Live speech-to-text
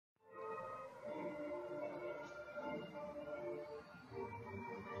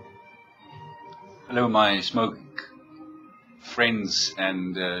Hello, my smoke friends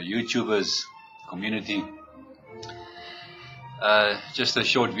and YouTubers community. Just a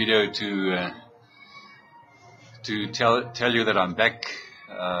short video to tell you that I'm back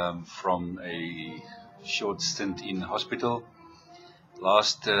from a short stint in hospital.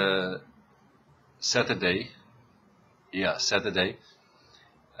 Last Saturday,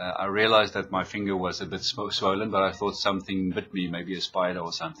 I realized that my finger was a bit swollen, but I thought something bit me, maybe a spider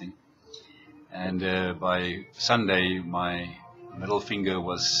or something. And by Sunday, my middle finger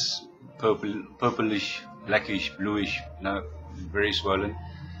was purplish, blackish, bluish, very swollen.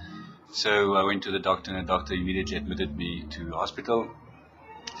 So I went to the doctor, and the doctor immediately admitted me to hospital,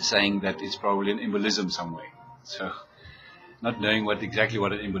 saying that it's probably an embolism somewhere. So, not knowing exactly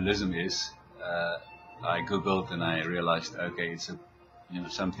what an embolism is, I googled and I realized, okay, it's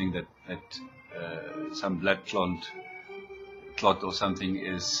something that some blood clot or something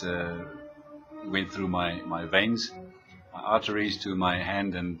is went through my veins, my arteries to my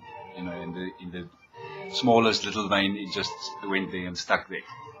hand, and in the smallest little vein, it just went there and stuck there.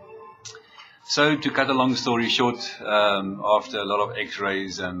 So to cut a long story short, after a lot of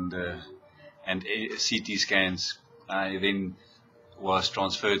X-rays and CT scans, I then was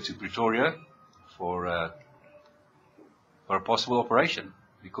transferred to Pretoria for a possible operation,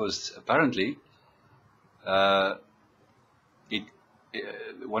 because apparently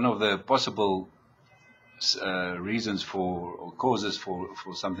one of the possible reasons or causes for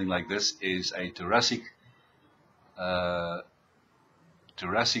something like this is a thoracic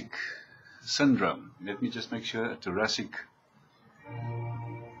syndrome. Let me just make sure.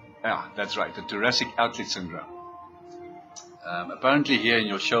 That's right, the thoracic outlet syndrome. Apparently here in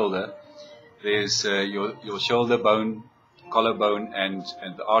your shoulder, there's your shoulder bone, collarbone, and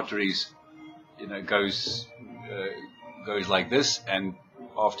the arteries, goes like this, and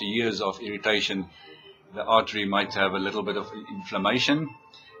after years of irritation, the artery might have a little bit of inflammation,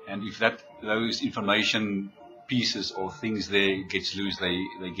 and if those inflammation pieces or things there gets loose, they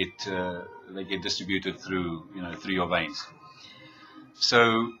get distributed through your veins.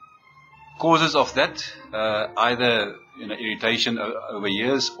 So causes of that, either irritation over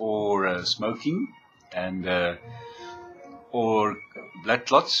years, or smoking, and or blood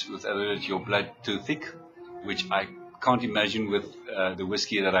clots, with your blood too thick, which I can't imagine with the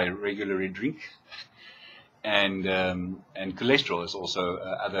whiskey that I regularly drink, and cholesterol is also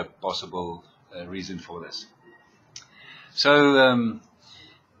other possible reason for this. So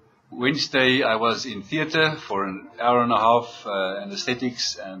Wednesday I was in theatre for an hour and a half,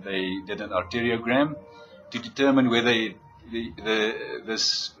 anesthetics, and they did an arteriogram to determine whether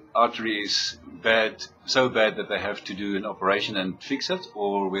this artery is so bad that they have to do an operation and fix it,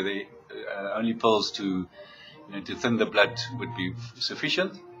 or whether only pills to thin the blood would be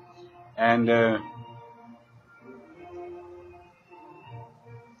sufficient. And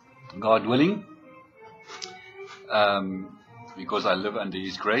God willing, because I live under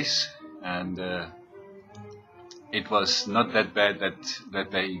His grace, and it was not that bad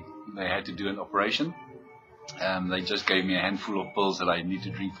that they had to do an operation. They just gave me a handful of pills that I need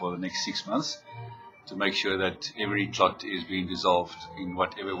to drink for the next 6 months to make sure that every clot is being dissolved in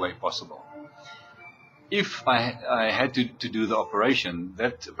whatever way possible. If I had to do the operation,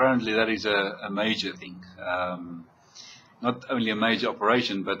 apparently that is a major thing. Not only a major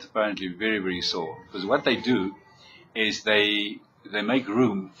operation, but apparently very, very sore. Because what they do is they make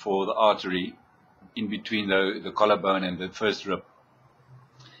room for the artery in between the collarbone and the first rib.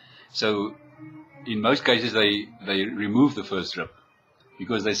 So in most cases they remove the first rib,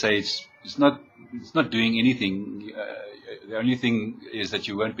 because they say it's not doing anything. The only thing is that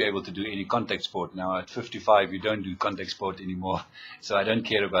you won't be able to do any contact sport. Now at 55 you don't do contact sport anymore, so I don't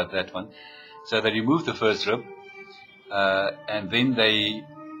care about that one. So they remove the first rib, and then they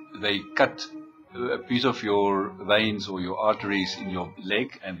cut a piece of your veins or your arteries in your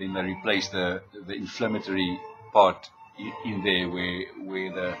leg, and then they replace the inflammatory part in there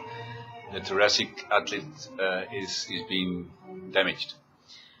where the thoracic outlet is being damaged.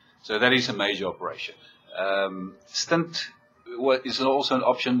 So that is a major operation. Stent is also an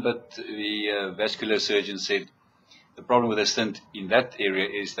option, but the vascular surgeon said the problem with a stent in that area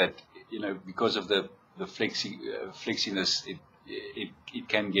is that because of the flexiness, it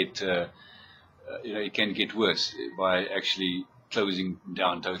can get it can get worse by actually closing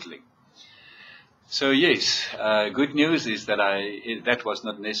down totally. So yes, good news is that that was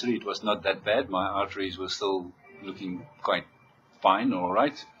not necessary. It was not that bad. My arteries were still looking quite fine, all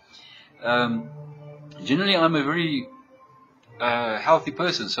right. Generally, I'm a very healthy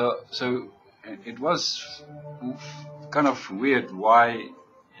person, so it was kind of weird why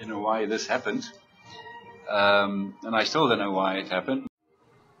this happened. and I still don't know why it happened.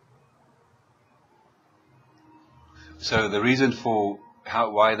 So the reason for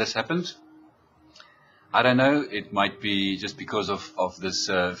why this happened, I don't know. It might be just because of this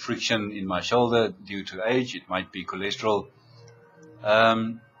friction in my shoulder due to age. It might be cholesterol.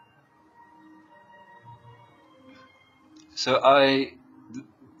 So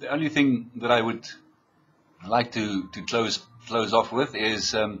the only thing that I would like to close off with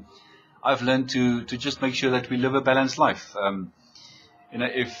is I've learned to just make sure that we live a balanced life.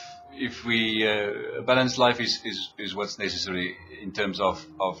 If we a balanced life is what's necessary in terms of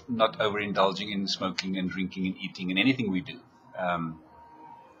not overindulging in smoking and drinking and eating and anything we do,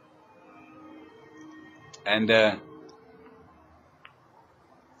 and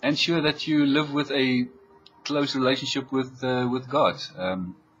ensure that you live with a close relationship with God.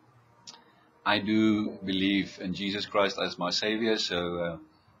 I do believe in Jesus Christ as my Savior, so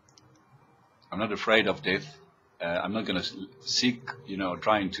I'm not afraid of death. I'm not going to seek,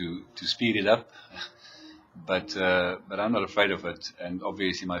 trying to speed it up, but I'm not afraid of it. And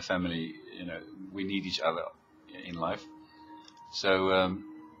obviously, my family, we need each other in life. So,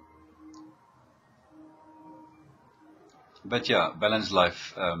 but yeah, balanced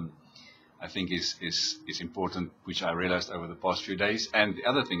life, I think is important, which I realized over the past few days. And the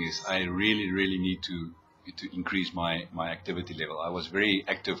other thing is, I really need to increase my activity level. I was very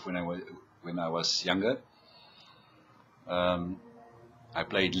active when I was younger. I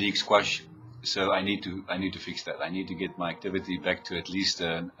played league squash, so I need to fix that. I need to get my activity back to at least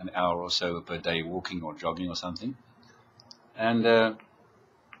an hour or so per day, walking or jogging or something, and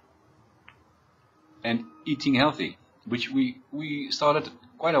eating healthy, which we started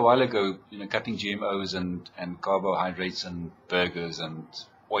quite a while ago. Cutting GMOs and carbohydrates and burgers and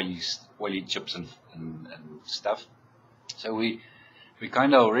oily chips and stuff. So we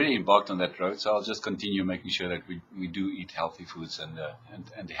kind of already embarked on that road, so I'll just continue making sure that we do eat healthy foods and a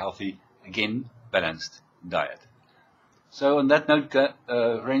healthy, again, balanced diet. So on that note,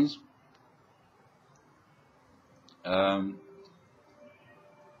 friends,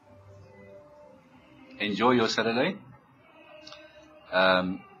 enjoy your Saturday.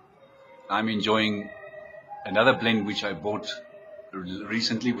 I'm enjoying another blend which I bought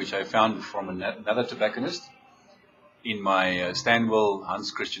recently, which I found from another tobacconist in my Stanwell Hans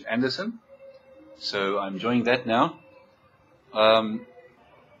Christian Andersen. So I'm enjoying that now.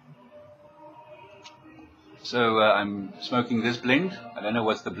 So I'm smoking this blend. I don't know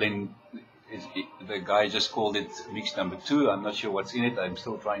what's the blend. The guy just called it mix number 2. I'm not sure what's in it. I'm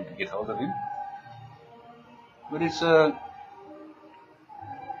still trying to get hold of him. But it's a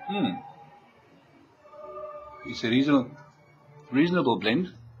reasonable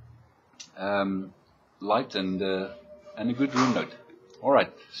blend. Light and a good room note.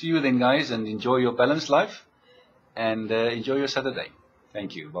 Alright, see you then, guys, and enjoy your balanced life, and enjoy your Saturday.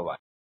 Thank you. Bye-bye.